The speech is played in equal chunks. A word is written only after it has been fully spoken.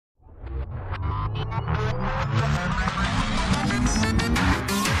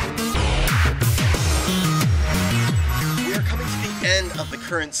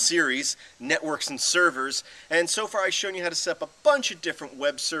current series, Networks and Servers, and so far I've shown you how to set up a bunch of different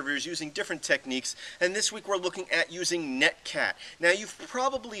web servers using different techniques, and this week we're looking at using NetCat. Now you've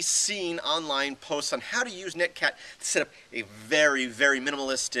probably seen online posts on how to use NetCat to set up a very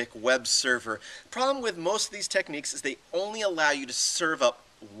minimalistic web server. The problem with most of these techniques is they only allow you to serve up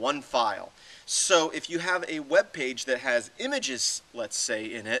one file. So if you have a web page that has images, let's say,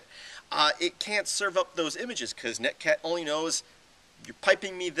 in it, it can't serve up those images because NetCat only knows you're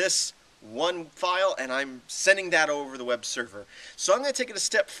piping me this one file and I'm sending that over the web server. So I'm going to take it a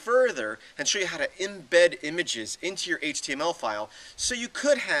step further and show you how to embed images into your HTML file so you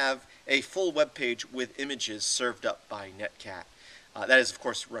could have a full web page with images served up by NetCat. That is, of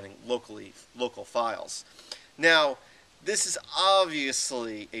course, running local files. Now, this is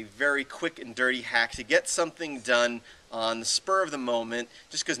obviously a very quick and dirty hack to get something done on the spur of the moment,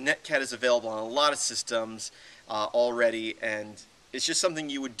 just because NetCat is available on a lot of systems already, and it's just something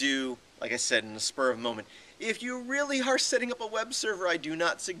you would do, like I said, in the spur of the moment. If you really are setting up a web server, I do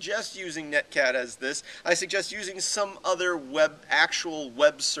not suggest using NetCat as this. I suggest using some other actual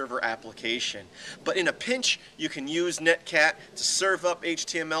web server application. But in a pinch, you can use NetCat to serve up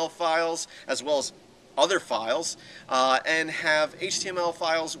HTML files as well as other files and have HTML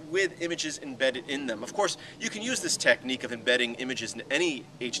files with images embedded in them. Of course, you can use this technique of embedding images in any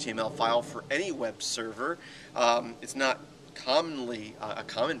HTML file for any web server. It's not commonly a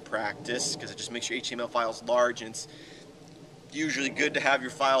common practice because it just makes your HTML files large, and it's usually good to have your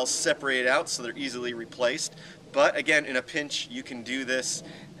files separated out so they're easily replaced. But again, in a pinch, you can do this,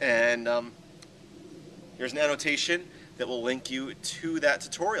 and here's an annotation that will link you to that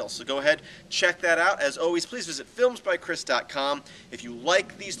tutorial. So go ahead, check that out. As always, please visit filmsbychris.com. If you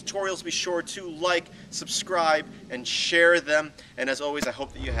like these tutorials, be sure to like, subscribe, and share them. And as always, I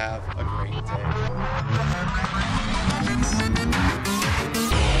hope that you have a great day.